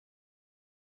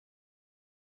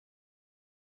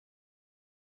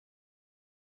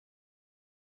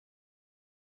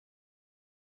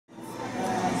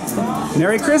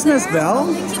Merry Christmas, Belle.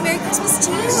 Thank you. Merry Christmas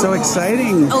to you. So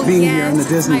exciting being here in the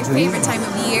Disney It's my favorite time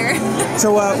of year.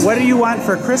 So what do you want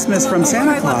for Christmas from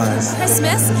Santa Claus?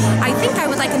 Christmas? I think I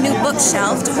would like a new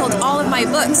bookshelf to hold all of my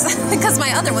books because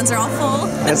my other ones are all full.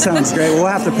 That sounds great. We'll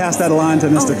have to pass that along to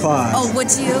Mr. Claus. Oh,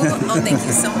 would you? Oh, thank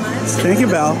you so much. Thank you,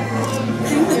 Belle.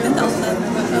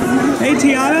 Hey,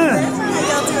 Tiana.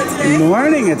 Good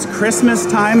morning. It's Christmas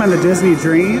time on the Disney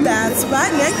Dream. That's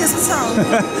right. Merry Christmas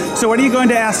home. So what are you going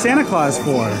to ask Santa Claus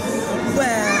for?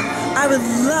 Well, I would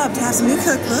love to have some new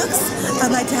cookbooks.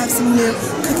 I'd like to have some new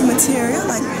cooking material,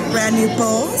 like brand new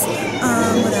bowls.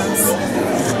 What else?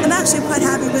 I'm actually quite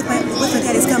happy with my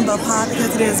daddy's gumbo pot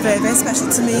because it is very, very special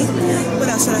to me. What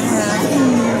else should I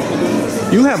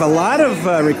have? You have a lot of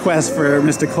requests for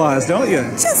Mr. Claus, don't you?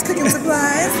 Just cooking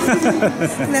supplies.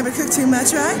 Never cook too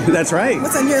much, right? That's right.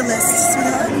 What's on your list,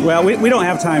 sweetheart? Well, we don't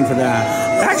have time for that.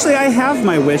 Actually, I have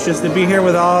my wishes to be here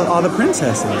with all the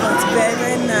princesses. Oh, it's very,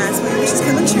 very nice. Well, your wishes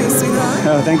come true, sweetheart.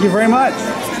 Oh, thank you very much.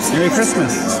 Merry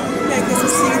Christmas. Merry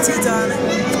Christmas to you too, darling.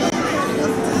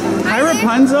 Hi,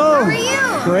 Rapunzel. How are you?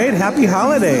 Great. Happy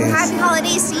holidays. Happy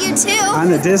holidays to you too. On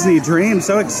the Disney Dream.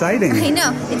 So exciting. I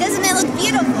know. Doesn't it look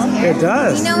beautiful here? It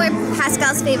does. You know where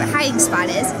Pascal's favorite hiding spot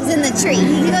is? He's in the tree.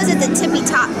 He goes at the tippy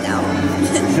top though.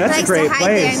 That's he likes a great to hide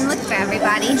place. there and look for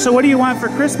everybody. So what do you want for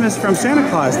Christmas from Santa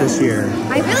Claus this year?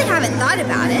 I really haven't thought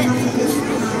about it.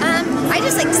 I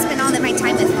just like to spend all of my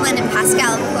time with Flynn and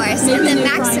Pascal, of course, and then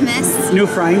Maximus. New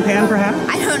frying pan, perhaps?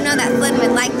 I don't know that Flynn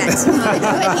would like that too much,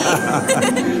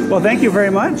 would he? Well, thank you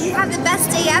very much. Have the best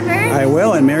day ever. I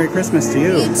will, and Merry Christmas to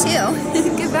you. You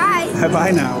too. Goodbye.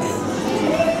 Bye now.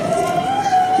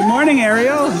 Good morning,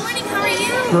 Ariel. Good morning. How are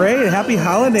you? Great. Happy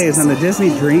holidays on the Disney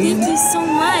Dream. Thank you so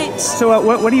much. So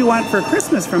what do you want for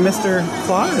Christmas from Mr.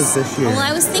 Claus this year? Well,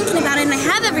 I was thinking about it, and I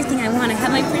have everything I want. I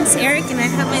have my Prince Eric, and I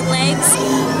have my legs.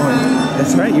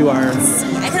 That's right, you are.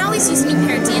 I could always use a new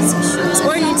pair of dancing shoes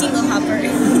or a new dingle hopper.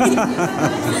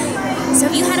 So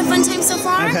have you had a fun time so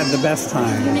far? I've had the best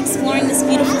time. Been exploring this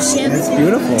beautiful ship. It's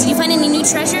beautiful. Did you find any new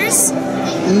treasures?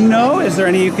 No? Is there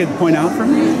any you could point out for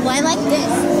me? Well, I like this.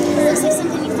 It looks like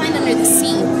something you find under the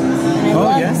sea. And I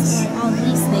love yes. all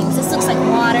these things. This looks like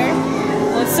water.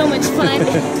 Oh, it's so much fun.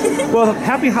 Well,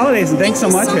 happy holidays and thanks so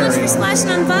much, Ariel. Thank you so much for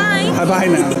splashing on by. Bye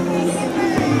now.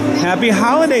 Happy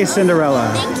holidays,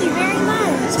 Cinderella. Thank you very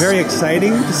much. It's very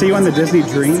exciting to see you on the Disney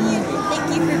Dream.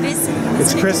 Thank you for visiting.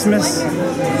 It's Christmas.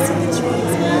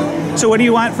 So what do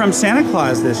you want from Santa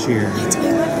Claus this year? What do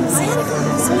I want from Santa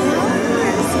Claus?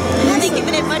 I haven't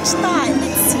given it much thought.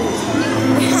 Let's see.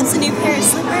 Perhaps a new pair of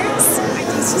slippers.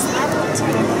 It's just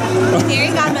my fairy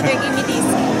godmother gave me these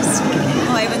slippers.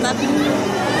 Oh, I would love them.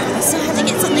 I still have to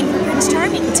get something for Prince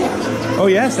Charming too. Oh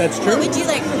yes, that's true. What would you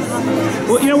like for the holidays?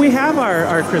 Well, you know, we have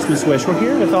our Christmas wish. We're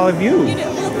here with all of you. You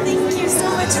know, well, thank you so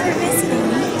much for visiting.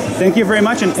 Thank you very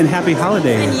much and happy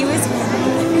holidays. And you as well.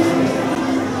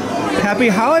 Happy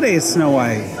holidays, Snow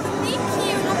White. Thank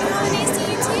you. Happy holidays to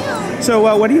you too.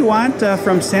 So what do you want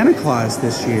from Santa Claus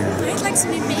this year? I'd like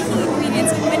some new baking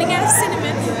ingredients. I'm running out of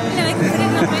cinnamon, and I can put it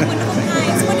on my wonderful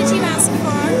pies. What did you ask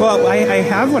for? Well, I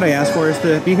have what I asked for is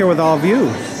to be here with all of you.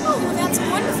 Oh, well, that's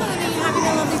wonderful. Are you having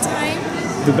a lovely time?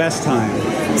 The best time.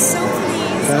 I'm so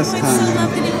pleased. Best It's time. so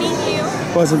lovely to meet you.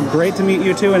 Well, it was great to meet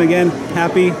you too, and again,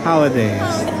 happy holidays.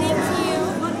 Oh,